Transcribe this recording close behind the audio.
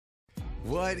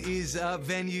What is up,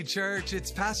 Venue Church? It's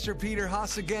Pastor Peter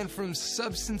Haas again from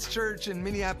Substance Church in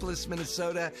Minneapolis,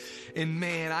 Minnesota. And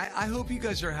man, I hope you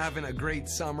guys are having a great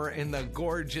summer in the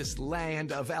gorgeous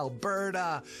land of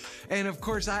Alberta. And of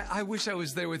course, I wish I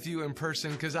was there with you in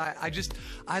person because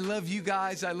I love you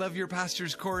guys. I love your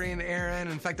pastors, Corey and Aaron.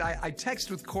 In fact, I text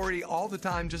with Corey all the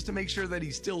time just to make sure that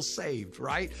he's still saved,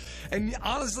 right? And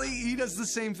honestly, he does the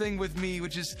same thing with me,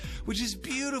 which is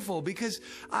beautiful because,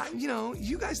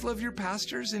 you guys love your pastors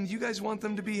and you guys want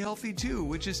them to be healthy too,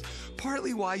 which is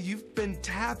partly why you've been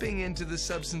tapping into the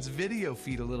Substance video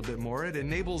feed a little bit more. It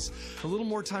enables a little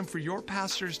more time for your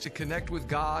pastors to connect with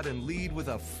God and lead with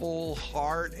a full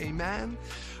heart. Amen.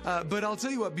 But I'll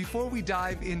tell you what, before we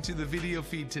dive into the video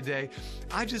feed today,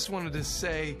 I just wanted to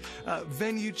say,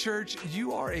 Venue Church,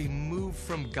 you are a move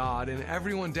from God, and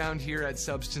everyone down here at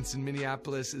Substance in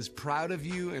Minneapolis is proud of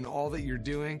you and all that you're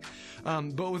doing.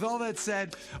 But with all that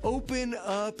said, open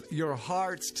up your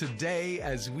hearts today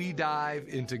as we dive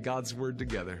into God's Word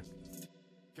together.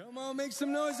 Come on, make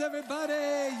some noise,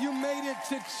 everybody. You made it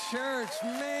to church.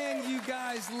 Man, you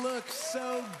guys look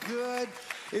so good.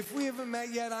 If we haven't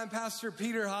met yet, I'm Pastor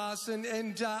Peter Haas, and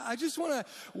I just want to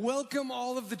welcome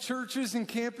all of the churches and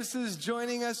campuses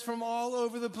joining us from all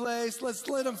over the place. Let's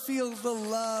let them feel the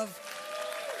love.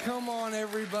 Come on,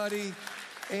 everybody.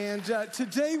 And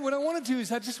today, what I want to do is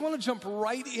I just want to jump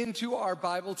right into our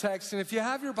Bible text. And if you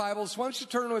have your Bibles, why don't you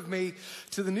turn with me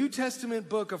to the New Testament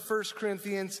book of 1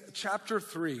 Corinthians chapter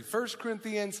 3. 1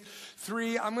 Corinthians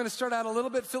 3. I'm going to start out a little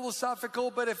bit philosophical,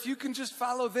 but if you can just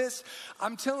follow this,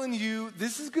 I'm telling you,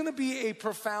 this is going to be a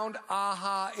profound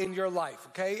aha in your life,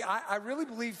 okay? I really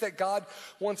believe that God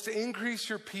wants to increase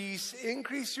your peace,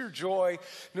 increase your joy,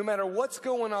 no matter what's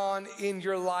going on in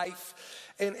your life.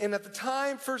 And at the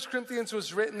time 1 Corinthians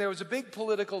was written, there was a big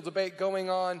political debate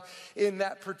going on in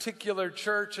that particular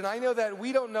church. And I know that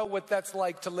we don't know what that's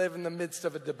like to live in the midst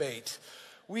of a debate.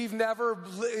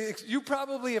 You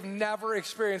probably have never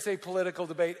experienced a political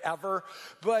debate ever,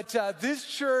 but this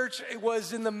church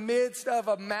was in the midst of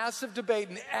a massive debate,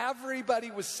 and everybody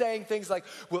was saying things like,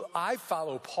 well, I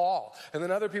follow Paul. And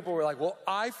then other people were like, well,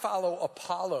 I follow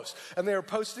Apollos. And they were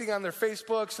posting on their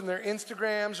Facebooks and their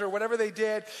Instagrams or whatever they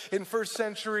did in first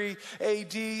century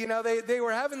AD. You know, they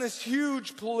were having this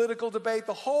huge political debate.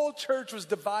 The whole church was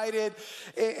divided.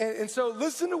 And so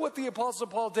listen to what the Apostle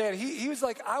Paul did. He was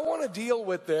like, I want to deal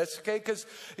with this, okay? Because,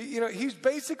 he's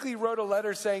basically wrote a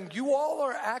letter saying, you all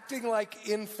are acting like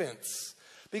infants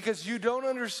because you don't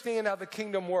understand how the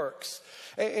kingdom works.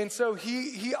 And so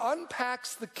he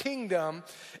unpacks the kingdom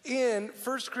in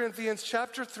 1 Corinthians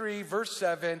chapter 3, verse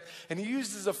 7, and he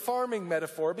uses a farming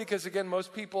metaphor because, again,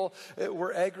 most people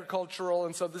were agricultural,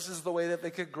 and so this is the way that they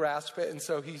could grasp it. And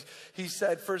so he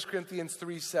said, 1 Corinthians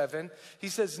 3, 7, he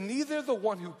says, neither the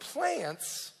one who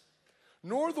plants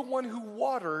nor the one who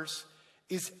waters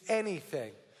is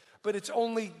anything, but it's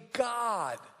only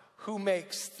God who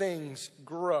makes things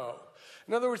grow.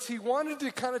 In other words, he wanted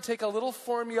to kind of take a little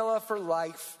formula for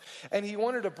life, and he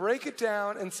wanted to break it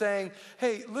down and saying,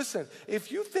 hey, listen, if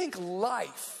you think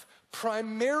life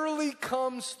primarily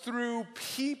comes through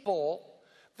people,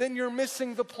 then you're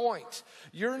missing the point.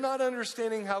 You're not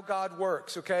understanding how God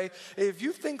works, okay? If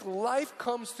you think life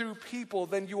comes through people,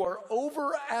 then you are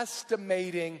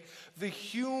overestimating the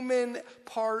human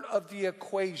part of the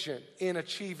equation in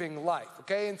achieving life,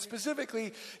 okay? And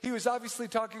specifically, he was obviously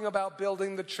talking about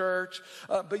building the church,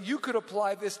 but you could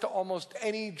apply this to almost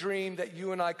any dream that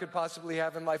you and I could possibly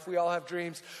have in life. We all have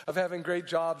dreams of having great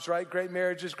jobs, right? Great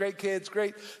marriages, great kids,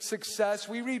 great success.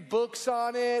 We read books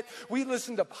on it. We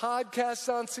listen to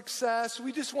podcasts on success.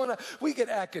 We get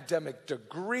academic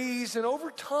degrees. And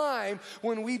over time,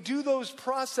 when we do those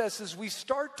processes, we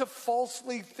start to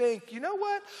falsely think, you know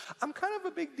what? I'm kind of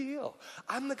a big deal.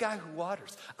 I'm the guy who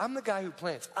waters. I'm the guy who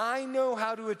plants. I know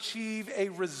how to achieve a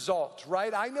result,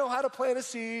 right? I know how to plant a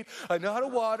seed. I know how to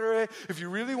water it. If you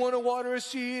really want to water a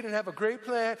seed and have a great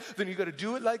plant, then you got to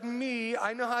do it like me.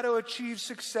 I know how to achieve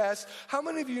success. How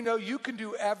many of you know you can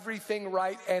do everything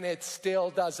right and it still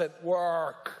doesn't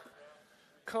work?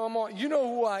 Come on, you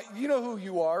know who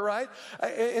you are, right?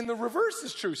 And the reverse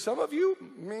is true. Some of you,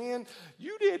 man,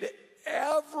 you did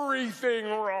everything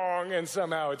wrong and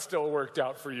somehow it still worked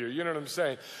out for you. You know what I'm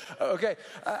saying? Okay.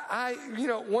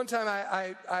 One time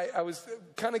I was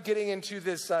kind of getting into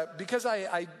this, because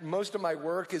most of my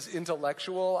work is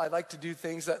intellectual. I like to do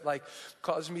things that like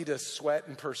cause me to sweat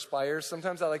and perspire.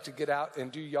 Sometimes I like to get out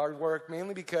and do yard work,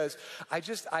 mainly because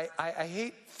I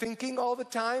hate thinking all the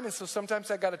time. And so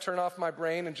sometimes I got to turn off my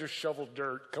brain and just shovel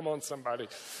dirt. Come on, somebody.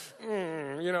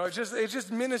 It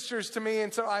just ministers to me.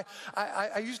 And so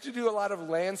I used to do a lot of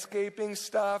landscaping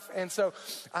stuff. And so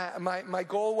my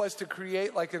goal was to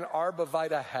create like an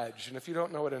arborvitae hedge. And if you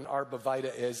don't know what an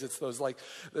arborvitae is, it's those like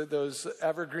those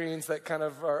evergreens that kind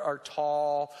of are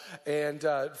tall and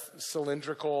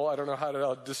cylindrical. I don't know how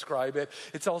to describe it.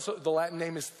 It's also, the Latin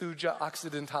name is Thuja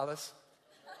occidentalis.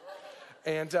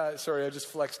 And sorry, I just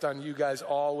flexed on you guys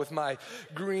all with my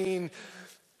green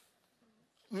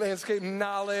landscape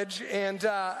knowledge. And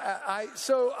I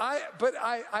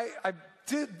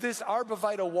did this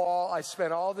arborvitae wall. I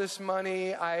spent all this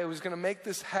money. I was going to make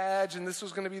this hedge, and this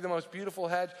was going to be the most beautiful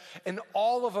hedge. And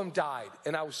all of them died,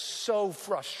 and I was so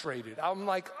frustrated. I'm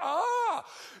like,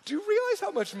 do you realize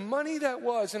how much money that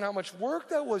was and how much work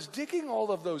that was digging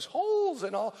all of those holes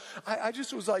and all? I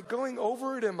just was like going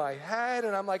over it in my head,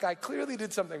 and I'm like, I clearly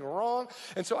did something wrong.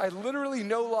 And so I literally,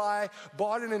 no lie,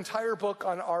 bought an entire book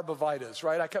on arborvitaes,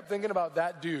 right? I kept thinking about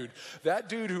that dude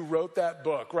who wrote that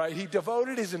book, right? He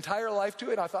devoted his entire life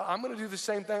to it. I thought, I'm going to do the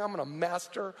same thing. I'm going to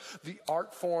master the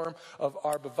art form of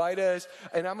arborvitaes,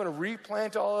 and I'm going to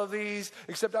replant all of these,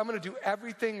 except I'm going to do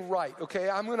everything right, okay?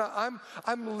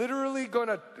 I'm literally going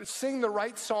to sing the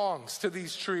right songs to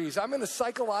these trees. I'm going to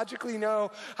psychologically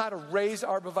know how to raise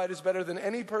arborvitaes better than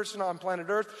any person on planet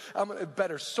Earth. I'm going to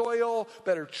better soil,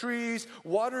 better trees,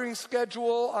 watering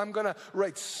schedule. I'm going to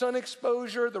right sun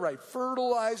exposure, the right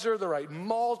fertilizer, the right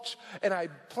mulch, and I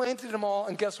planted them all,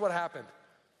 and guess what happened?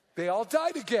 They all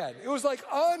died again. It was like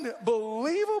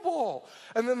unbelievable.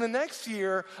 And then the next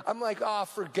year, I'm like,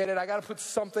 forget it. I got to put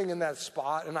something in that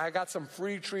spot. And I got some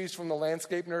free trees from the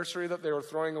landscape nursery that they were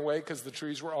throwing away because the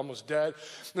trees were almost dead.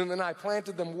 And then I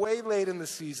planted them way late in the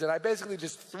season. I basically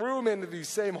just threw them into these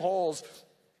same holes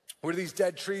where these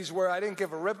dead trees were. I didn't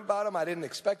give a rip about them. I didn't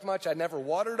expect much. I never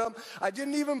watered them. I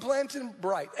didn't even plant them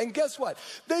right. And guess what?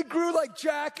 They grew like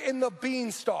Jack in the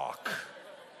Beanstalk.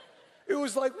 It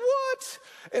was like, what?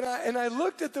 And I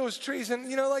looked at those trees,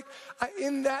 and,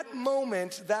 in that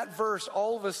moment, that verse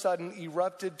all of a sudden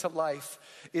erupted to life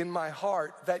in my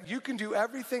heart, that you can do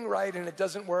everything right and it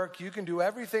doesn't work. You can do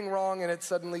everything wrong and it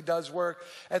suddenly does work.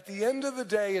 At the end of the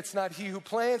day, it's not he who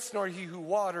plants nor he who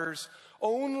waters.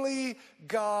 Only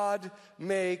God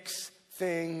makes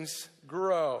things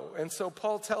grow. And so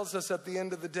Paul tells us at the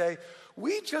end of the day,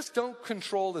 we just don't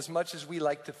control as much as we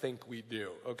like to think we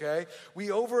do, okay? We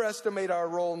overestimate our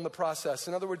role in the process.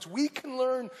 In other words, we can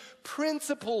learn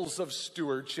principles of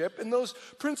stewardship, and those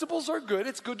principles are good.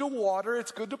 It's good to water,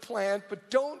 it's good to plant,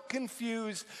 but don't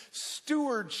confuse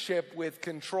stewardship with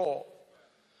control.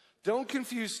 Don't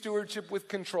confuse stewardship with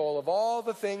control. Of all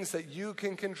the things that you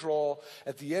can control,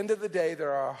 at the end of the day,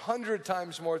 there are 100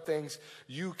 times more things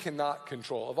you cannot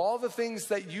control. Of all the things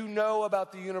that you know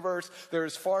about the universe, there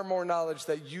is far more knowledge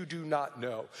that you do not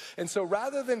know. And so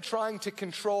rather than trying to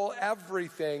control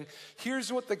everything,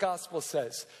 here's what the gospel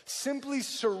says. Simply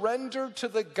surrender to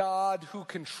the God who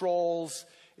controls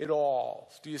it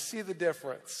all. Do you see the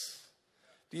difference?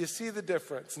 Do you see the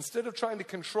difference? Instead of trying to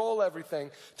control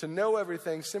everything, to know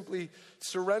everything, simply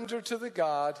surrender to the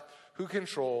God who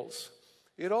controls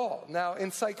it all. Now, in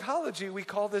psychology, we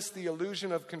call this the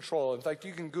illusion of control. In fact,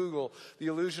 you can Google the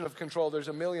illusion of control. There's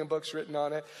a million books written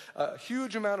on it, a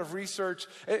huge amount of research.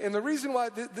 And the reason why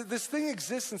this thing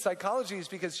exists in psychology is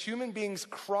because human beings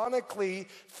chronically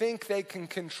think they can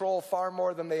control far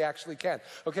more than they actually can.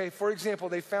 Okay, for example,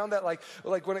 they found that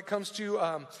like when it comes to,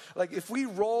 if we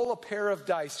roll a pair of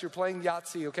dice, you're playing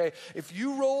Yahtzee, okay? If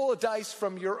you roll a dice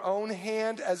from your own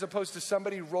hand as opposed to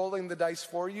somebody rolling the dice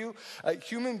for you,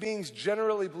 human beings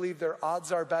generally believe their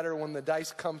odds are better when the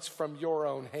dice comes from your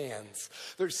own hands.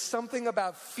 There's something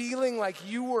about feeling like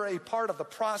you were a part of the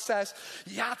process.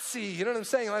 Yahtzee, you know what I'm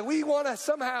saying? Like we want to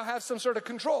somehow have some sort of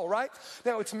control, right?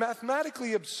 Now, it's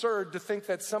mathematically absurd to think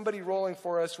that somebody rolling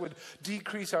for us would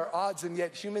decrease our odds, and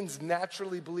yet humans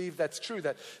naturally believe that's true,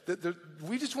 that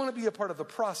we just want to be a part of the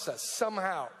process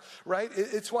somehow, right?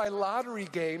 It's why lottery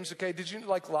games, okay, did you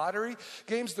like lottery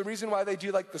games? The reason why they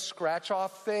do like the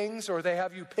scratch-off things, or they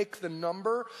have you pick the number,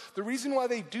 the reason why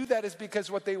they do that is because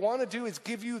what they want to do is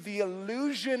give you the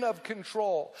illusion of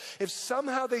control. If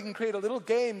somehow they can create a little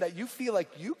game that you feel like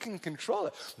you can control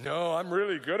it. No, I'm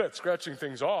really good at scratching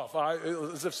things off.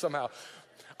 As if somehow,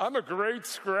 I'm a great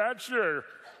scratcher,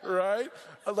 right?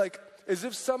 As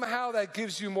if somehow that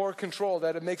gives you more control,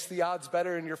 that it makes the odds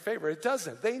better in your favor. It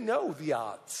doesn't. They know the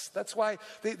odds. That's why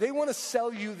they want to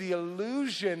sell you the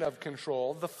illusion of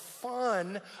control, the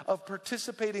fun of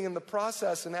participating in the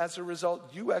process, and as a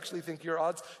result, you actually think your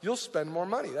odds, you'll spend more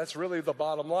money. That's really the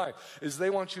bottom line, is they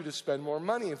want you to spend more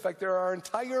money. In fact, there are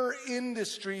entire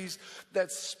industries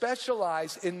that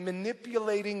specialize in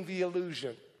manipulating the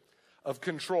illusion of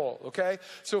control, okay?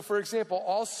 So for example,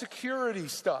 all security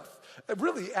stuff,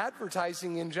 Really,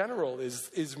 advertising in general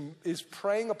is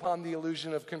preying upon the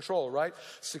illusion of control, right?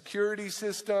 Security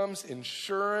systems,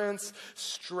 insurance,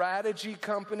 strategy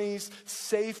companies,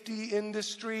 safety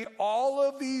industry, all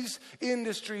of these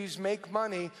industries make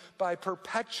money by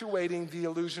perpetuating the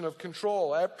illusion of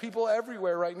control. People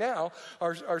everywhere right now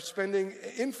are spending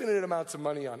infinite amounts of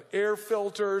money on air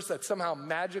filters that somehow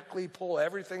magically pull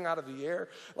everything out of the air.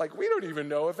 Like, we don't even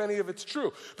know if any of it's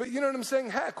true. But you know what I'm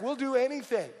saying? Heck, we'll do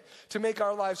anything to make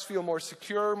our lives feel more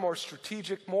secure, more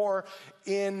strategic, more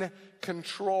in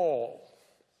control.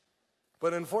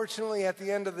 But unfortunately, at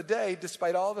the end of the day,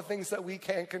 despite all the things that we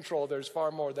can't control, there's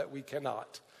far more that we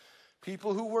cannot.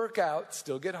 People who work out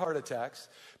still get heart attacks.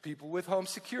 People with home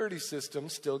security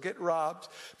systems still get robbed.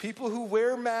 People who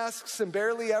wear masks and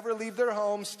barely ever leave their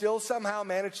homes still somehow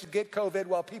manage to get COVID,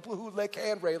 while people who lick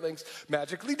hand railings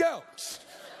magically don't.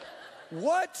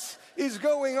 What is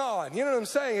going on? You know what I'm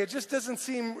saying? It just doesn't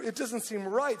seem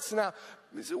right. So now,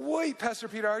 wait, Pastor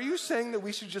Peter, are you saying that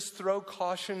we should just throw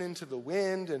caution into the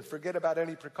wind and forget about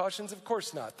any precautions? Of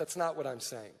course not. That's not what I'm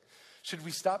saying. Should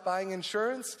we stop buying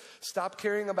insurance? Stop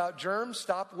caring about germs?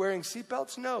 Stop wearing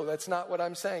seatbelts? No, that's not what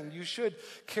I'm saying. You should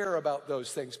care about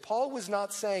those things. Paul was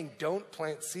not saying don't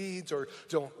plant seeds or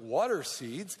don't water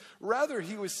seeds. Rather,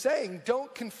 he was saying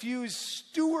don't confuse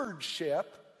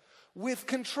stewardship with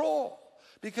control,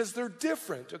 because they're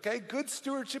different, okay? Good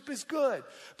stewardship is good,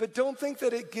 but don't think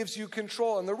that it gives you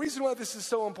control. And the reason why this is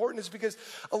so important is because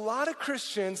a lot of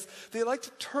Christians, they like to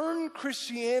turn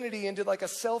Christianity into like a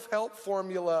self-help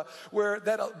formula where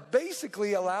that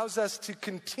basically allows us to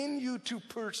continue to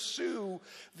pursue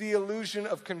the illusion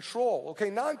of control, okay?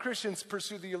 Non-Christians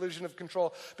pursue the illusion of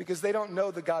control because they don't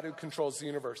know the God who controls the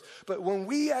universe. But when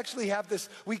we actually have this,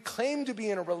 we claim to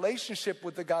be in a relationship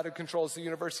with the God who controls the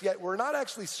universe, yet we're not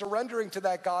actually surrendering to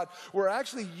that God. We're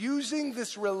actually using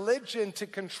this religion to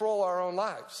control our own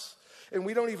lives. And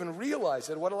we don't even realize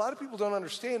it. What a lot of people don't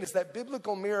understand is that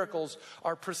biblical miracles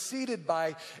are preceded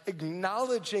by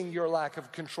acknowledging your lack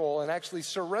of control and actually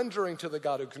surrendering to the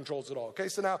God who controls it all. Okay,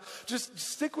 so now just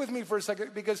stick with me for a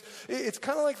second, because it's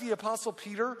kind of like the Apostle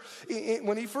Peter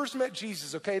when he first met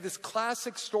Jesus. Okay, this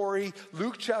classic story,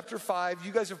 Luke chapter 5.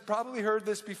 You guys have probably heard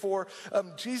this before.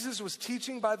 Jesus was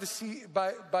teaching by the Sea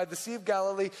of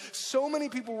Galilee. So many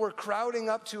people were crowding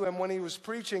up to him when he was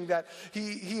preaching that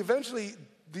he eventually,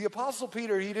 the Apostle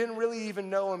Peter, he didn't really even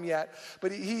know him yet,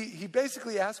 but he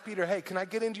basically asked Peter, hey, can I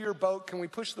get into your boat? Can we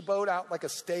push the boat out like a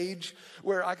stage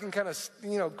where I can kind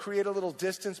of, create a little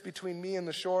distance between me and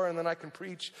the shore, and then I can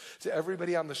preach to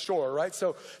everybody on the shore, right?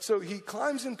 So he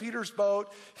climbs in Peter's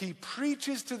boat, he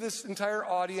preaches to this entire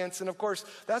audience, and of course,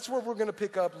 that's where we're going to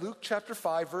pick up Luke chapter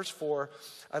 5, verse 4.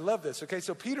 I love this, okay?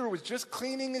 So Peter was just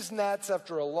cleaning his nets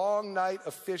after a long night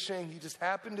of fishing. He just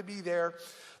happened to be there.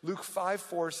 Luke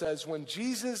 5:4 says, when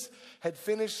Jesus had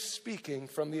finished speaking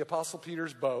from the Apostle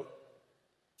Peter's boat,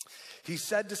 he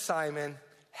said to Simon,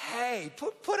 hey,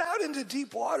 put out into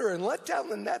deep water and let down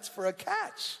the nets for a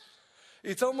catch.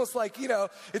 It's almost like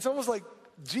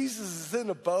Jesus is in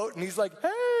a boat and he's like,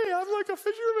 hey, I'm like a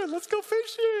fisherman, let's go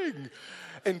fishing.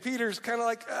 And Peter's kind of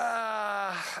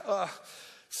like,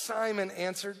 Simon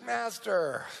answered,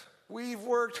 Master, we've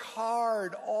worked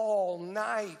hard all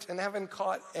night and haven't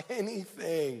caught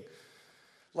anything.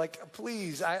 Like,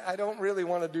 please, I don't really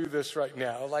want to do this right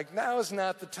now. Like, now is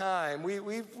not the time.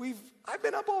 I've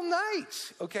been up all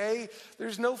night, okay?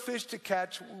 There's no fish to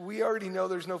catch. We already know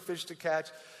there's no fish to catch.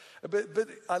 But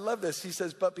I love this. He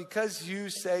says, but because you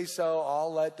say so,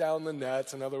 I'll let down the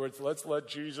nets. In other words, let's let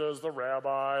Jesus, the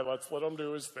rabbi, let's let him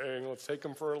do his thing. Let's take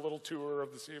him for a little tour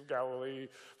of the Sea of Galilee.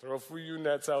 Throw a few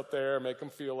nets out there, make him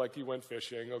feel like he went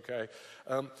fishing, okay?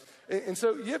 And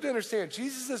so you have to understand,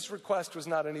 Jesus' request was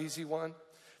not an easy one.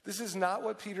 This is not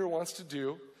what Peter wants to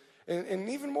do. And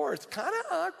even more, it's kind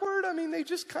of awkward. I mean, they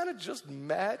just kind of just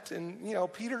met, and,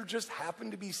 Peter just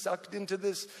happened to be sucked into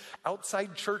this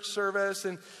outside church service.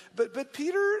 But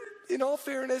Peter, in all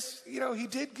fairness, he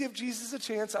did give Jesus a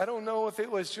chance. I don't know if it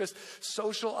was just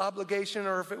social obligation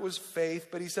or if it was faith,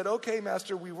 but he said, okay,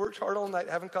 Master, we worked hard all night,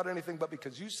 haven't caught anything, but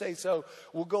because you say so,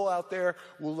 we'll go out there,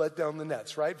 we'll let down the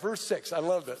nets, right? Verse 6, I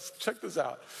love this. Check this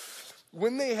out.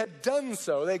 When they had done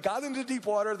so, they got into deep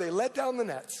water, they let down the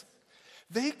nets.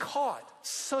 They caught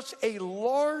such a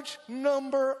large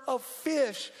number of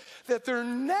fish that their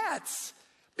nets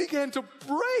began to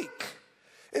break.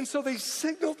 And so they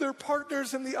signaled their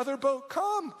partners in the other boat,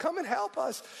 come and help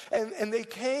us. And they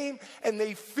came and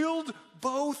they filled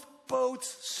both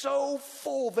boats so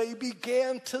full they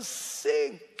began to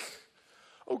sink.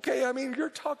 Okay, I mean, you're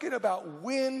talking about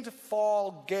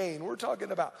windfall gain. We're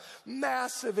talking about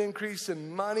massive increase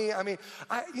in money. I mean,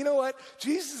 you know what?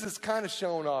 Jesus is kind of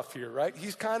showing off here, right?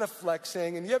 He's kind of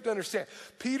flexing, and you have to understand,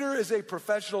 Peter is a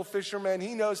professional fisherman.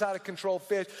 He knows how to control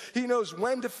fish. He knows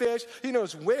when to fish. He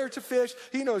knows where to fish.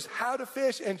 He knows how to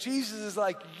fish, and Jesus is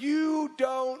like, you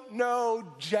don't know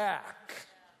jack.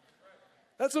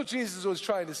 That's what Jesus was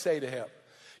trying to say to him.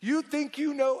 You think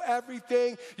you know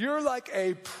everything. You're like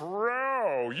a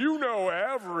pro. You know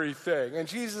everything. And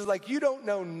Jesus is like, you don't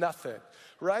know nothing,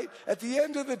 right? At the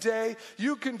end of the day,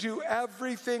 you can do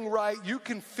everything right. You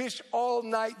can fish all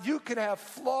night. You can have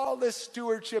flawless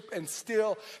stewardship and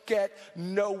still get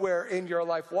nowhere in your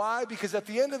life. Why? Because at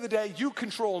the end of the day, you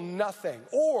control nothing.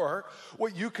 Or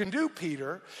what you can do,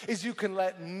 Peter, is you can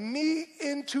let me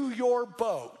into your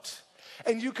boat.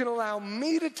 And you can allow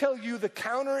me to tell you the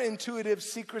counterintuitive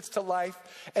secrets to life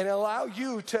and allow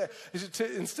you to,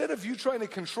 instead of you trying to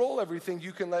control everything,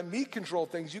 you can let me control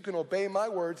things. You can obey my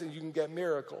words and you can get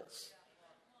miracles.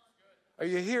 Are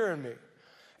you hearing me?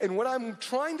 And what I'm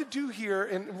trying to do here,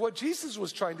 and what Jesus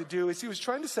was trying to do, is he was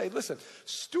trying to say, listen,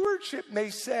 stewardship may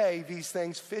say these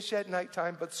things, fish at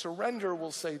nighttime, but surrender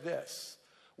will say this,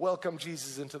 welcome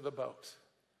Jesus into the boat.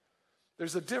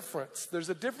 There's a difference. There's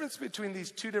a difference between these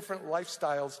two different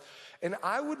lifestyles. And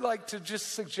I would like to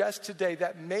just suggest today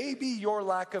that maybe your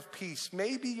lack of peace,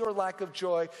 maybe your lack of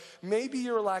joy, maybe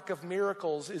your lack of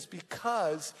miracles is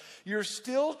because you're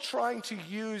still trying to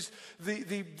use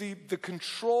the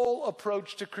control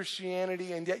approach to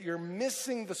Christianity, and yet you're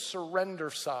missing the surrender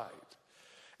side.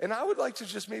 And I would like to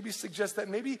just maybe suggest that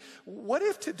maybe, what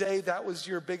if today that was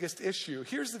your biggest issue?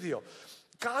 Here's the deal.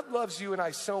 God loves you and I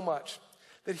so much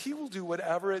that he will do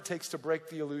whatever it takes to break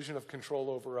the illusion of control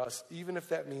over us, even if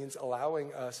that means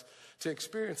allowing us to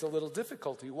experience a little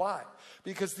difficulty. Why?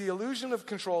 Because the illusion of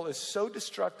control is so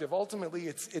destructive. Ultimately,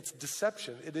 it's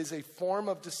deception. It is a form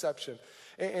of deception.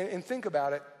 And think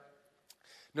about it.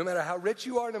 No matter how rich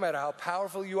you are, no matter how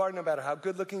powerful you are, no matter how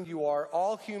good looking you are,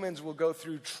 all humans will go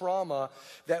through trauma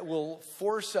that will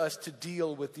force us to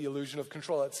deal with the illusion of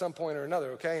control at some point or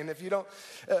another, okay? And if you don't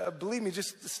believe me,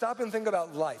 just stop and think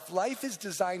about life. Life is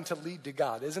designed to lead to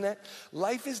God, isn't it?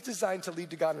 Life is designed to lead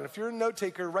to God. And if you're a note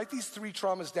taker, write these 3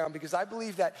 traumas down, because I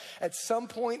believe that at some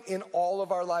point in all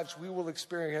of our lives, we will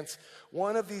experience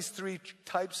one of these 3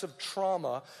 types of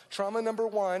trauma. Trauma number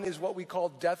 1 is what we call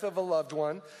death of a loved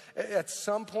one. At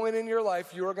some point in your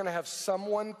life, you're going to have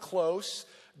someone close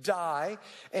die,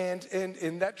 and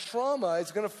that trauma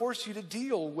is going to force you to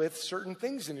deal with certain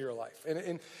things in your life.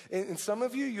 And some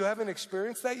of you haven't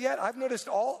experienced that yet. I've noticed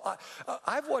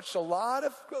I've watched a lot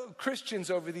of Christians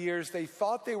over the years. They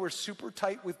thought they were super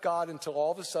tight with God until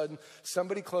all of a sudden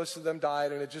somebody close to them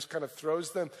died, and it just kind of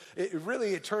throws them.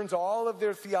 It turns all of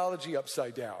their theology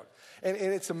upside down. And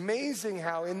it's amazing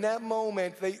how in that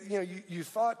moment, you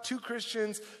thought 2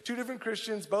 different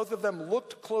Christians, both of them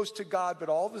looked close to God, but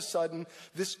all of a sudden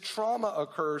this trauma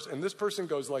occurs, and this person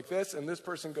goes like this, and this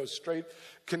person goes straight,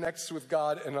 connects with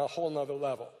God in a whole nother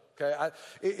level. Okay,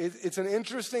 it's an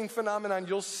interesting phenomenon.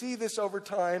 You'll see this over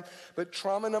time, but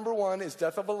trauma number 1 is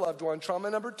death of a loved one. Trauma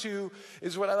number 2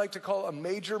 is what I like to call a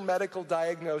major medical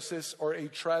diagnosis or a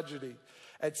tragedy.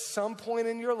 At some point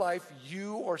in your life,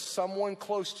 you or someone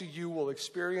close to you will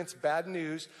experience bad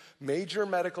news, major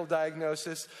medical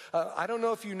diagnosis. I don't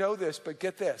know if you know this, but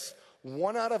get this.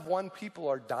 1 out of 1 people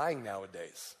are dying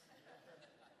nowadays.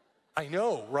 I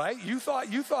know, right? You thought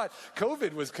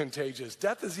COVID was contagious.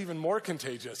 Death is even more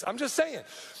contagious. I'm just saying,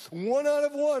 1 out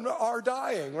of 1 are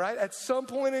dying, right? At some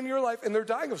point in your life, and they're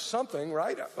dying of something,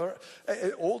 right? Or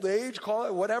old age, call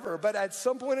it whatever. But at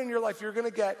some point in your life, you're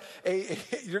going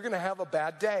to have a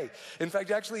bad day. In fact,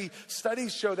 actually,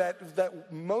 studies show that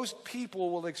most people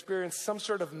will experience some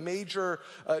sort of major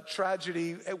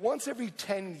tragedy once every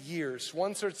 10 years.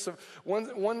 One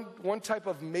type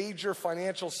of major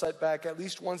financial setback, at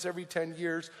least once every 10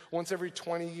 years, once every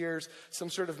 20 years, some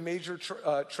sort of major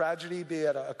tragedy, be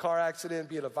it a car accident,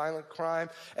 be it a violent crime.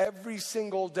 Every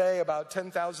single day, about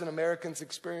 10,000 Americans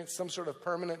experience some sort of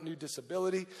permanent new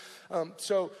disability.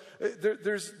 So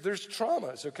there's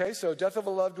traumas, okay? So death of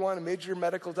a loved one, a major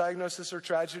medical diagnosis or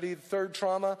tragedy. The third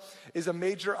trauma is a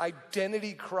major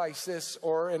identity crisis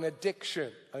or an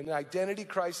addiction. An identity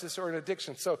crisis or an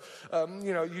addiction. So,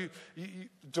 you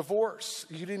divorce.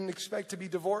 You didn't expect to be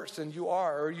divorced, and you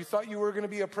are. Or you thought you were going to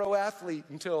be a pro athlete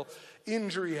until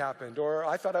injury happened. Or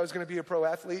I thought I was going to be a pro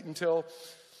athlete until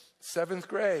 7th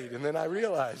grade, and then I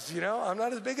realized, I'm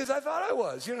not as big as I thought I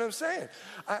was. You know what I'm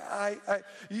saying?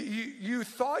 You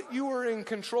thought you were in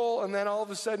control, and then all of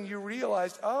a sudden you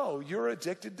realized, oh, you're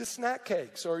addicted to snack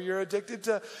cakes, or you're addicted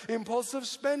to impulsive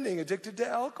spending, addicted to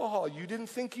alcohol. You didn't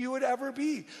think you would ever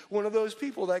be one of those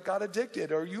people that got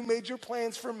addicted, or you made your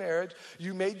plans for marriage,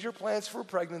 you made your plans for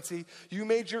pregnancy, you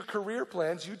made your career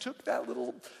plans, you took that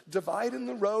little divide in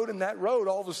the road, and that road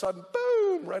all of a sudden,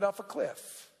 boom, right off a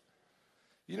cliff.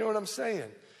 You know what I'm saying?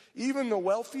 Even the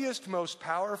wealthiest, most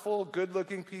powerful,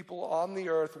 good-looking people on the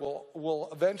earth will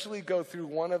eventually go through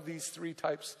one of these 3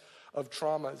 types of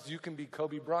traumas. You can be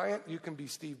Kobe Bryant, you can be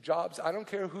Steve Jobs. I don't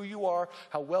care who you are,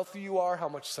 how wealthy you are, how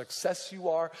much success you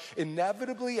are.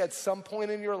 Inevitably, at some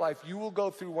point in your life, you will go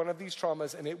through one of these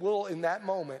traumas, and it will, in that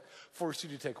moment, force you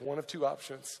to take one of 2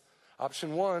 options.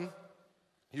 Option 1,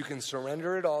 you can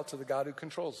surrender it all to the God who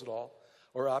controls it all.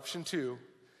 Or option 2,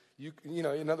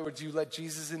 in other words, you let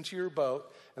Jesus into your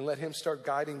boat and let him start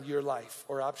guiding your life.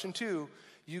 Or option 2,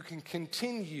 you can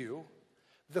continue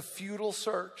the futile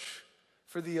search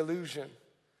for the illusion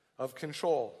of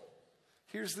control.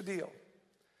 Here's the deal.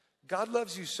 God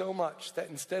loves you so much that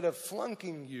instead of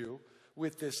flunking you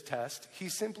with this test, he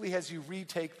simply has you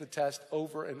retake the test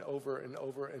over and over and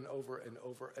over and over and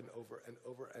over and over and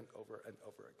over and over and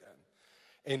over again.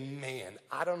 And man,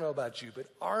 I don't know about you, but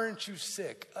aren't you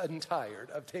sick and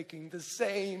tired of taking the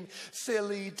same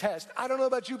silly test? I don't know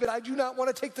about you, but I do not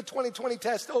want to take the 2020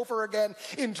 test over again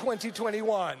in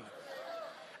 2021.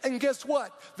 And guess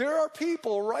what? There are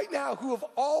people right now who have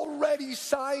already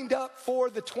signed up for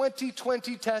the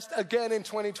 2020 test again in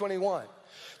 2021.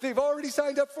 They've already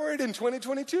signed up for it in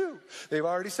 2022. They've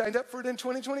already signed up for it in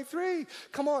 2023.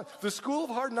 Come on, the School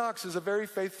of Hard Knocks is a very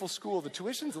faithful school. The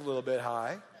tuition's a little bit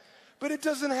high. But it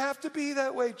doesn't have to be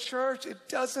that way, church. It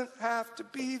doesn't have to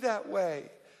be that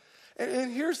way.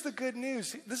 And here's the good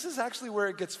news. This is actually where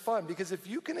it gets fun, because if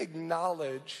you can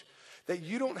acknowledge that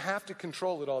you don't have to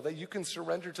control it all, that you can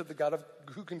surrender to the God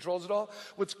who controls it all.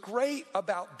 What's great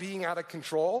about being out of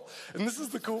control, and this is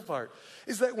the cool part,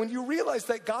 is that when you realize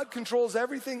that God controls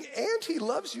everything and he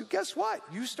loves you, guess what?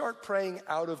 You start praying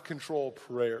out of control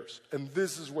prayers. And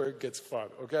this is where it gets fun,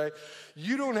 okay?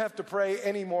 You don't have to pray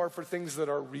anymore for things that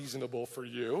are reasonable for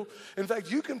you. In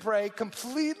fact, you can pray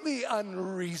completely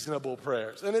unreasonable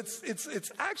prayers. And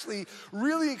it's actually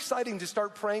really exciting to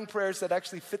start praying prayers that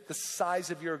actually fit the size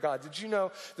of your God. Did you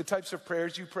know the types of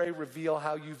prayers you pray reveal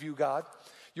how you view God?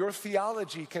 Your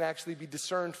theology can actually be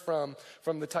discerned from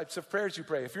the types of prayers you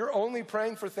pray. If you're only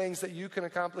praying for things that you can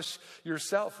accomplish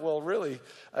yourself, well, really,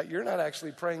 you're not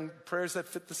actually praying prayers that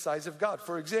fit the size of God.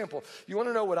 For example, you want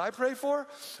to know what I pray for?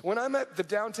 When I'm at the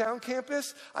downtown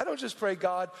campus, I don't just pray,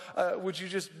 God, would you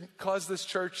just cause this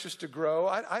church just to grow?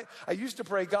 I used to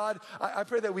pray, God, I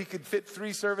pray that we could fit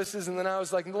 3 services, and then I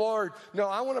was like, Lord, no,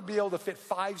 I want to be able to fit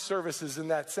 5 services in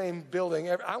that same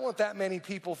building. I want that many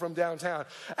people from downtown.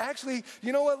 Actually,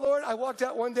 you know what, Lord? I walked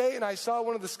out one day and I saw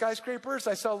one of the skyscrapers.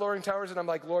 I saw Loring Towers, and I'm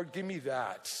like, Lord, give me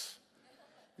that.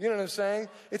 You know what I'm saying?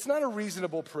 It's not a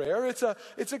reasonable prayer. It's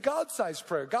a God-sized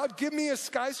prayer. God, give me a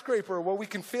skyscraper where we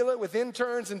can fill it with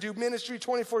interns and do ministry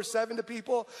 24/7 to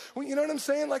people. You know what I'm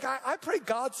saying? Like, I pray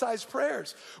God-sized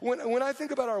prayers. When I think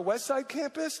about our West Side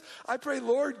campus, I pray,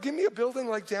 Lord, give me a building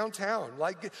like downtown.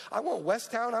 Like, I want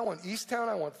West Town, I want East Town,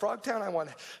 I want Frogtown, I want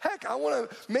to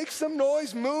make some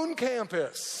noise, Moon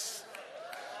Campus.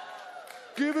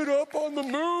 Give it up on the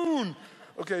moon.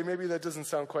 Okay, maybe that doesn't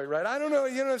sound quite right. I don't know.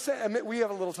 You know what I'm saying? We have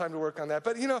a little time to work on that.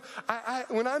 But, you know,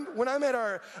 when I'm at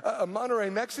our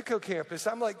Monterrey, Mexico campus,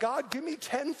 I'm like, God, give me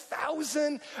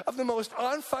 10,000 of the most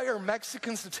on-fire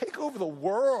Mexicans to take over the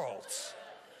world.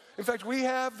 In fact, we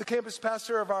have the campus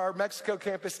pastor of our Mexico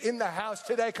campus in the house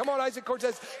today. Come on, Isaac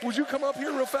Cortez. Would you come up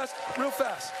here real fast? Real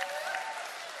fast.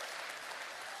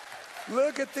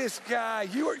 Look at this guy.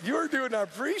 You were doing our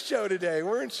pre-show today,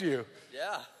 weren't you?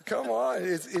 Yeah. Come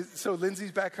on. So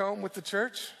Lindsay's back home with the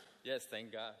church? Yes,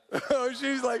 thank God. Oh,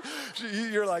 she's like,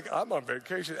 you're like, I'm on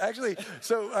vacation. Actually,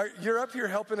 so you're up here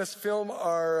helping us film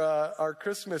our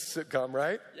Christmas sitcom,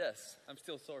 right? Yes, I'm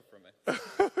still sore from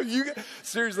it.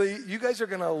 Seriously, you guys are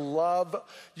going to love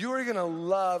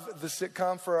the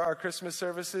sitcom for our Christmas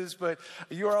services, but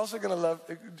you are also going to love,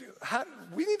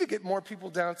 we need to get more people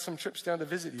down, some trips down to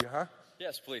visit you, huh?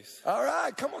 Yes, please. All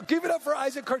right, come on. Give it up for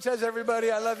Isaac Cortez,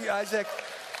 everybody. I love you, Isaac.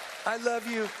 I love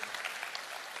you.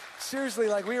 Seriously,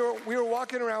 like we were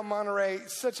walking around Monterey,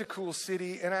 such a cool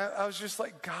city, and I was just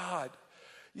like, God,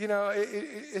 you know,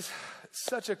 it's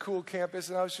such a cool campus,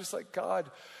 and I was just like, God,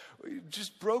 it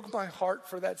just broke my heart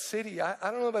for that city. I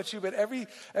don't know about you, but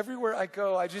everywhere I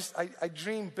go, I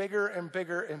dream bigger and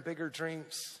bigger and bigger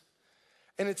dreams.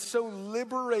 And it's so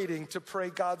liberating to pray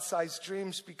God-sized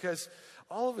dreams because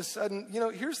all of a sudden,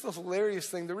 here's the hilarious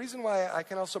thing. The reason why I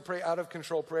can also pray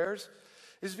out-of-control prayers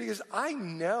is because I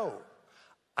know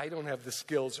I don't have the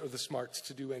skills or the smarts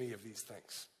to do any of these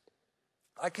things.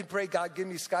 I can pray, God, give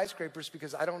me skyscrapers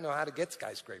because I don't know how to get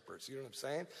skyscrapers. You know what I'm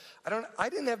saying? I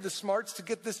didn't have the smarts to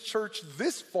get this church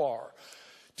this far.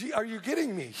 Are you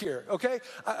getting me here? Okay.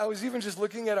 I was even just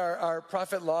looking at our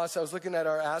profit loss. I was looking at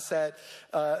our asset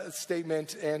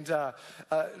statement, and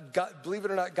God, believe it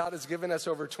or not, God has given us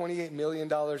over $28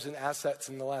 million in assets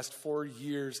in the last 4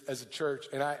 years as a church.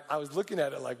 And I was looking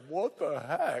at it like, what the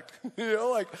heck?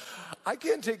 I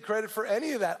can't take credit for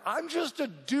any of that. I'm just a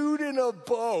dude in a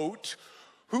boat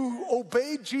who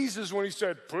obeyed Jesus when he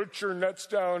said, put your nets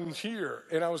down here.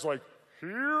 And I was like,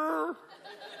 here?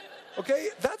 Okay,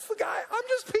 that's the guy. I'm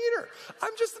just Peter.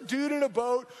 I'm just a dude in a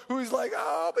boat who's like,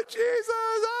 oh, but Jesus,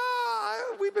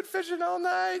 we've been fishing all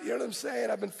night. You know what I'm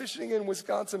saying? I've been fishing in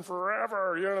Wisconsin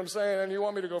forever. You know what I'm saying? And you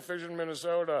want me to go fish in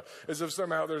Minnesota as if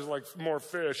somehow there's like more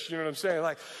fish. You know what I'm saying?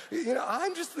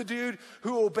 I'm just the dude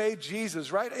who obeyed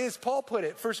Jesus, right? As Paul put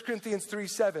it, 1 Corinthians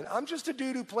 3:7. I'm just a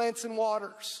dude who plants and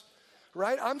waters.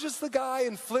 Right? I'm just the guy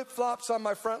in flip-flops on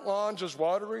my front lawn, just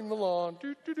watering the lawn.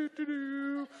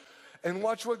 And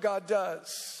watch what God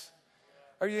does.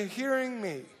 Are you hearing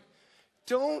me?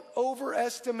 Don't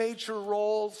overestimate your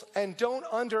roles and don't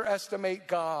underestimate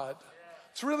God.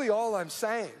 It's really all I'm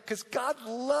saying. Because God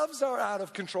loves our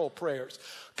out-of-control prayers.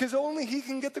 Because only he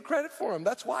can get the credit for them.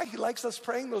 That's why he likes us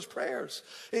praying those prayers.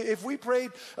 If we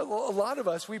prayed, a lot of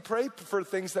us, we pray for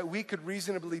things that we could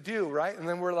reasonably do, right? And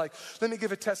then we're like, let me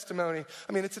give a testimony.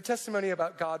 I mean, it's a testimony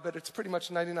about God, but it's pretty much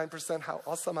 99% how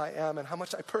awesome I am and how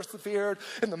much I persevered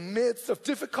in the midst of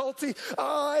difficulty.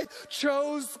 I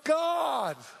chose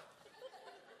God.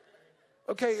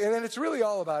 Okay, and then it's really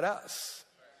all about us.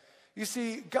 You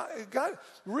see, God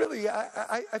really,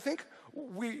 I think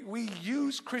we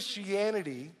use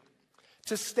Christianity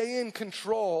to stay in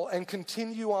control and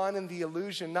continue on in the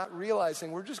illusion, not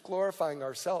realizing we're just glorifying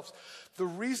ourselves. The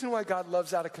reason why God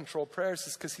loves out-of-control prayers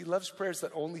is because he loves prayers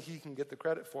that only he can get the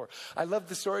credit for. I love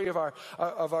the story of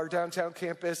our downtown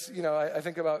campus. I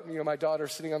think about, my daughter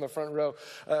sitting on the front row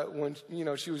when,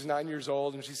 she was 9 years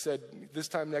old, and she said this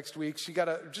time next week, she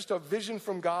got just a vision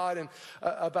from God and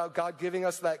about God giving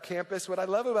us that campus. What I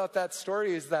love about that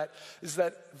story is that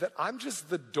I'm just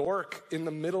the dork in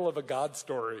the middle of a God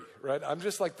story, right? I'm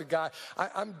just like the guy.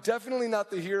 I'm definitely not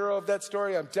the hero of that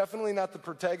story. I'm definitely not the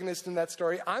protagonist in that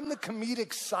story. I'm the comedic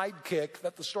sidekick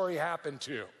that the story happened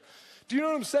to. Do you know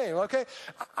what I'm saying? Okay,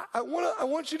 I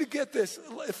want you to get this.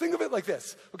 Think of it like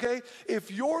this. Okay, if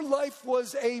your life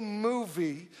was a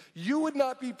movie, you would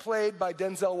not be played by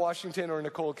Denzel Washington or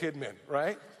Nicole Kidman,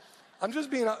 right? I'm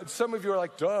just being. Some of you are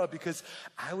like, duh, because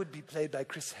I would be played by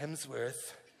Chris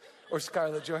Hemsworth or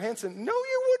Scarlett Johansson. No,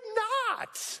 you would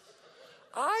not.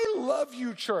 I love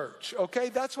you, church, okay?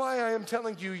 That's why I am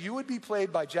telling you, you would be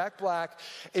played by Jack Black,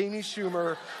 Amy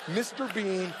Schumer, Mr.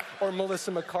 Bean, or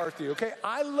Melissa McCarthy, okay?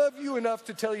 I love you enough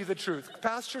to tell you the truth.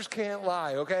 Pastors can't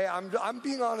lie, okay? I'm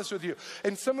being honest with you.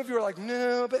 And some of you are like,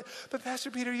 no, but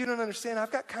Pastor Peter, you don't understand. I've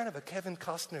got kind of a Kevin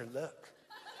Costner look.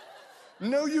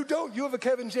 No, you don't. You have a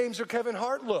Kevin James or Kevin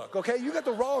Hart look, okay? You got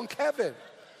the wrong Kevin.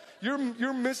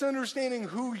 You're misunderstanding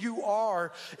who you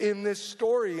are in this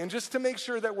story. And just to make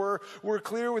sure that we're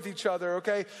clear with each other,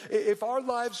 okay? If our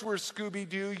lives were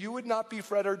Scooby-Doo, you would not be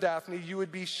Fred or Daphne. You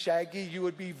would be Shaggy. You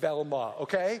would be Velma,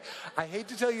 okay? I hate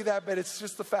to tell you that, but it's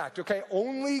just the fact, okay?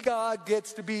 Only God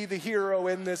gets to be the hero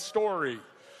in this story.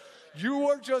 You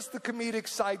are just the comedic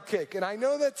sidekick. And I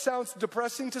know that sounds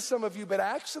depressing to some of you, but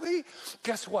actually,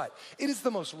 guess what? It is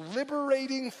the most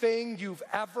liberating thing you've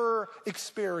ever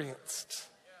experienced.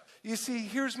 You see,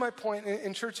 here's my point.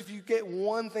 In church, if you get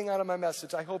one thing out of my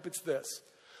message, I hope it's this.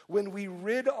 When we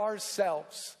rid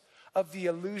ourselves of the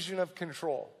illusion of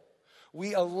control,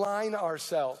 we align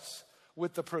ourselves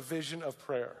with the provision of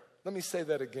prayer. Let me say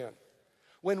that again.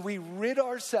 When we rid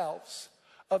ourselves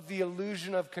of the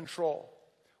illusion of control,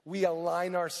 we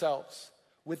align ourselves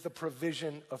with the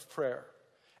provision of prayer.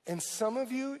 And some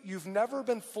of you, you've never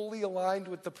been fully aligned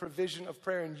with the provision of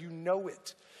prayer, and you know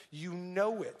it. You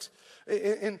know it.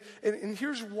 And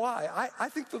here's why. I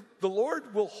think the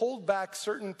Lord will hold back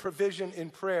certain provision in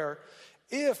prayer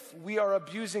if we are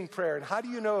abusing prayer. And how do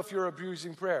you know if you're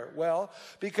abusing prayer? Well,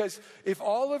 because if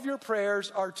all of your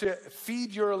prayers are to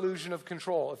feed your illusion of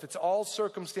control, if it's all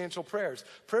circumstantial prayers,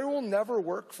 prayer will never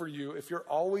work for you if you're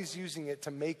always using it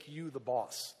to make you the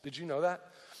boss. Did you know that?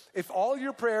 If all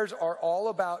your prayers are all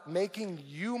about making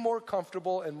you more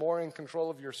comfortable and more in control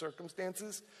of your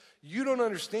circumstances, you don't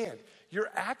understand.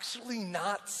 You're actually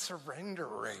not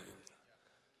surrendering.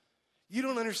 You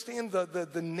don't understand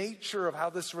the nature of how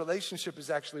this relationship is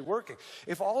actually working.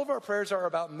 If all of our prayers are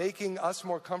about making us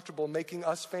more comfortable, making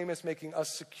us famous, making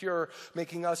us secure,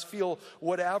 making us feel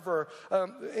whatever,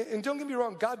 and don't get me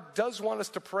wrong, God does want us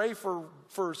to pray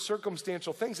for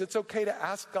circumstantial things. It's okay to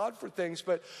ask God for things,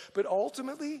 but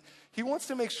ultimately, he wants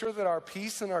to make sure that our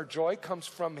peace and our joy comes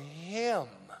from him.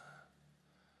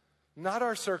 Not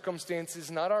our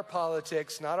circumstances, not our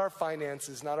politics, not our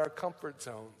finances, not our comfort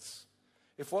zones.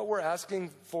 If what we're asking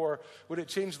for, would it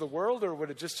change the world or would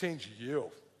it just change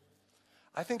you?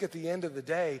 I think at the end of the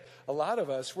day, a lot of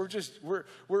us,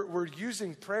 we're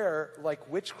using prayer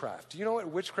like witchcraft. Do you know what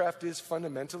witchcraft is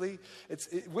fundamentally?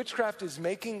 Witchcraft is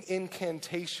making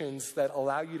incantations that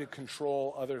allow you to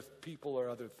control other people or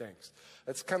other things.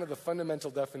 That's kind of the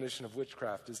fundamental definition of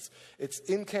witchcraft. It's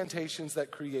incantations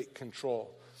that create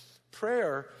control.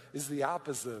 Prayer is the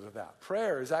opposite of that.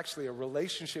 Prayer is actually a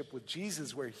relationship with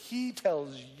Jesus where he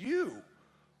tells you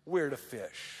where to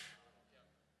fish.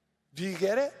 Do you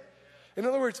get it? In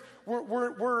other words,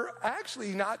 we're actually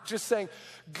not just saying,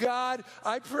 God,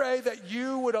 I pray that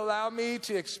you would allow me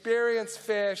to experience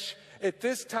fish at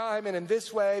this time and in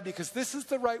this way because this is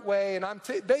the right way and I'm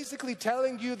basically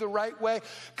telling you the right way.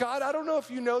 God, I don't know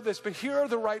if you know this, but here are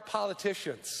the right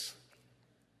politicians.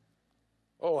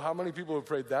 Oh, how many people have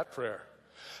prayed that prayer?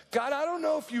 God, I don't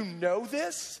know if you know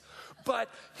this, but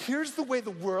here's the way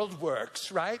the world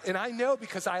works, right? And I know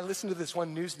because I listen to this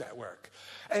one news network.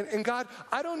 And God,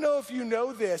 I don't know if you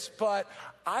know this, but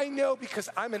I know because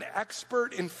I'm an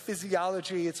expert in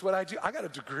physiology. It's what I do. I got a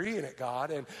degree in it,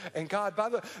 God. And God,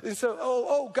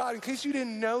 so God, in case you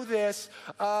didn't know this,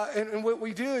 and what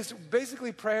we do is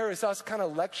basically prayer is us kind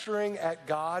of lecturing at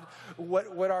God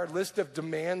what our list of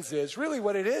demands is. Really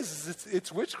what it is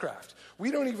it's witchcraft.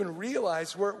 We don't even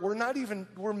realize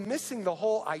we're missing the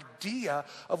whole idea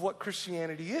of what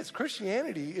Christianity is.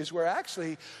 Christianity is where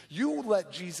actually you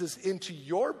let Jesus into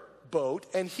your boat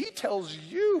and he tells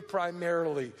you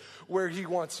primarily where he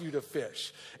wants you to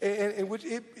fish. And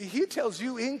he tells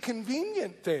you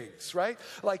inconvenient things, right?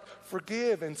 Like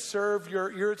forgive and serve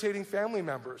your irritating family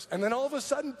members. And then all of a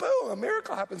sudden, boom, a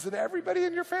miracle happens and everybody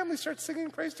in your family starts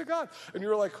singing praise to God. And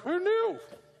you're like, who knew?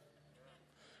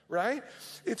 Right?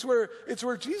 It's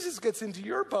where Jesus gets into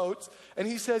your boat and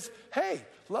he says, hey,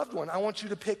 loved one, I want you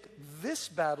to pick this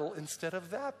battle instead of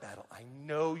that battle. I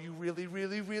know you really,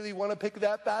 really, really want to pick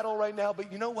that battle right now,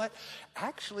 but you know what?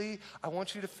 Actually, I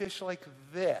want you to fish like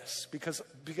this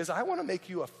because I want to make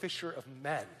you a fisher of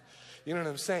men. You know what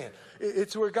I'm saying?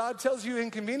 It's where God tells you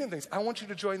inconvenient things. I want you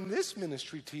to join this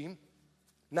ministry team.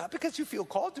 Not because you feel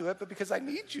called to it, but because I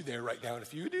need you there right now. And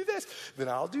if you do this, then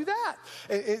I'll do that.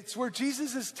 It's where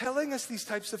Jesus is telling us these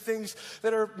types of things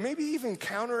that are maybe even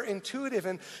counterintuitive.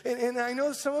 And I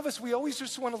know some of us, we always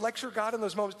just want to lecture God in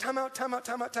those moments. Time out.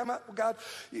 God,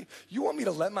 you want me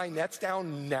to let my nets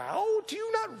down now? Do you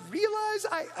not realize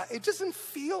it doesn't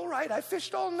feel right? I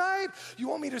fished all night. You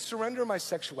want me to surrender my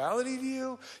sexuality to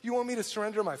you? You want me to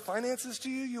surrender my finances to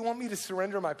you? You want me to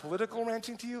surrender my political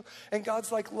ranching to you? And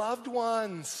God's like, loved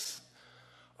ones.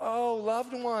 Oh,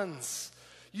 loved ones,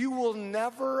 you will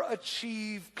never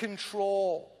achieve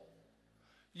control.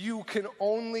 You can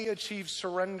only achieve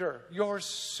surrender. Your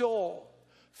soul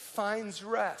finds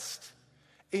rest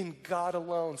in God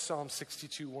alone, Psalm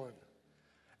 62:1.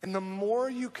 And the more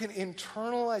you can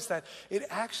internalize that, it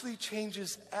actually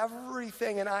changes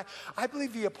everything. And I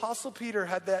believe the Apostle Peter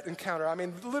had that encounter. I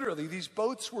mean, literally, these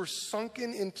boats were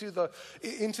sunken into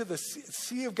the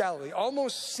Sea of Galilee,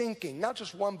 almost sinking. Not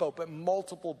just one boat, but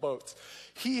multiple boats.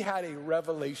 He had a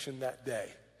revelation that day.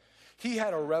 He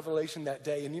had a revelation that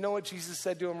day. And you know what Jesus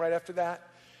said to him right after that?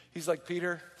 He's like,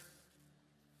 Peter,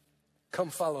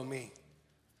 come follow me.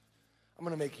 I'm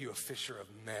going to make you a fisher of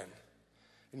men.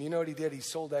 And you know what he did? He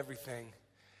sold everything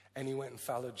and he went and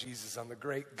followed Jesus on the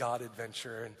great God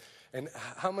adventure. And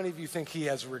how many of you think he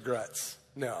has regrets?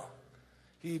 No.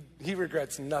 He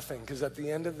regrets nothing because at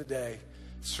the end of the day,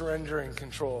 surrender and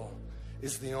control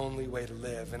is the only way to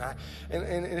live. And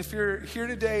if you're here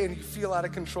today and you feel out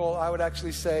of control, I would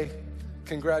actually say,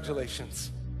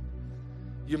 congratulations.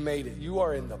 You made it. You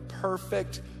are in the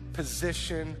perfect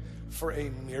position for a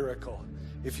miracle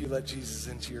if you let Jesus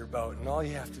into your boat. And all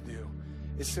you have to do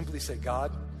is simply say,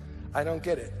 God, I don't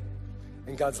get it.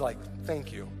 And God's like,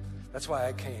 thank you. That's why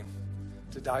I came,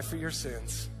 to die for your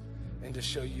sins and to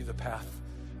show you the path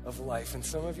of life. And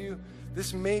some of you,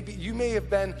 This may be, you may have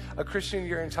been a Christian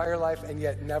your entire life and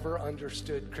yet never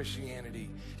understood Christianity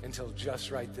until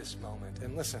just right this moment.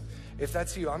 And listen, if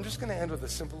that's you, I'm just going to end with a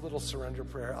simple little surrender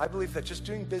prayer. I believe that just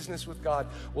doing business with God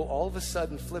will all of a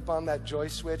sudden flip on that joy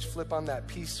switch, flip on that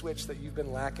peace switch that you've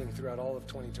been lacking throughout all of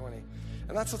 2020.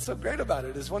 And that's what's so great about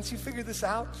it, is once you figure this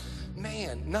out,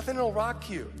 man, nothing will rock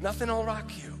you. Nothing will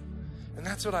rock you. And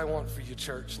that's what I want for you,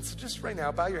 church. And so just right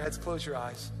now, bow your heads, close your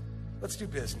eyes. Let's do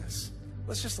business.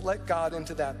 Let's just let God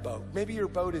into that boat. Maybe your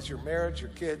boat is your marriage,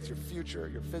 your kids, your future,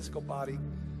 your physical body.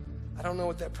 I don't know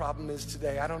what that problem is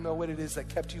today. I don't know what it is that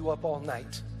kept you up all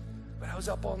night. But I was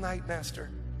up all night, Master.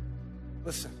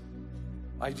 Listen,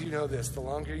 I do know this. The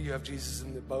longer you have Jesus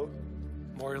in the boat,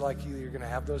 more likely you're going to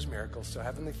have those miracles. So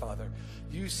Heavenly Father,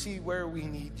 you see where we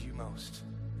need you most.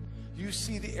 You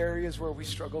see the areas where we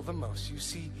struggle the most. You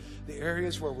see the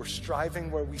areas where we're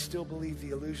striving, where we still believe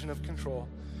the illusion of control.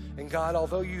 And God,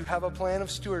 although you have a plan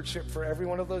of stewardship for every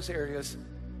one of those areas,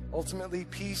 ultimately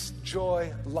peace,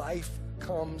 joy, life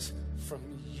comes from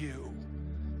you.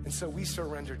 And so we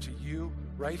surrender to you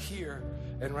right here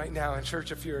and right now. And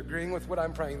church, if you're agreeing with what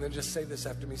I'm praying, then just say this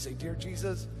after me. Say, Dear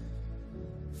Jesus,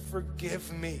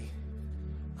 forgive me.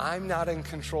 I'm not in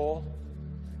control,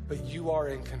 but you are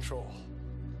in control.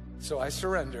 So I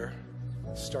surrender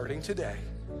starting today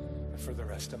and for the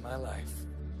rest of my life.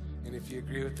 And if you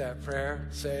agree with that prayer,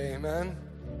 say amen.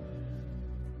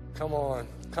 Come on,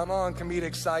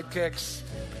 comedic sidekicks.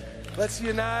 Let's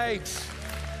unite.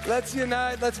 Let's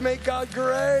unite. Let's make God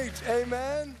great.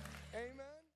 Amen.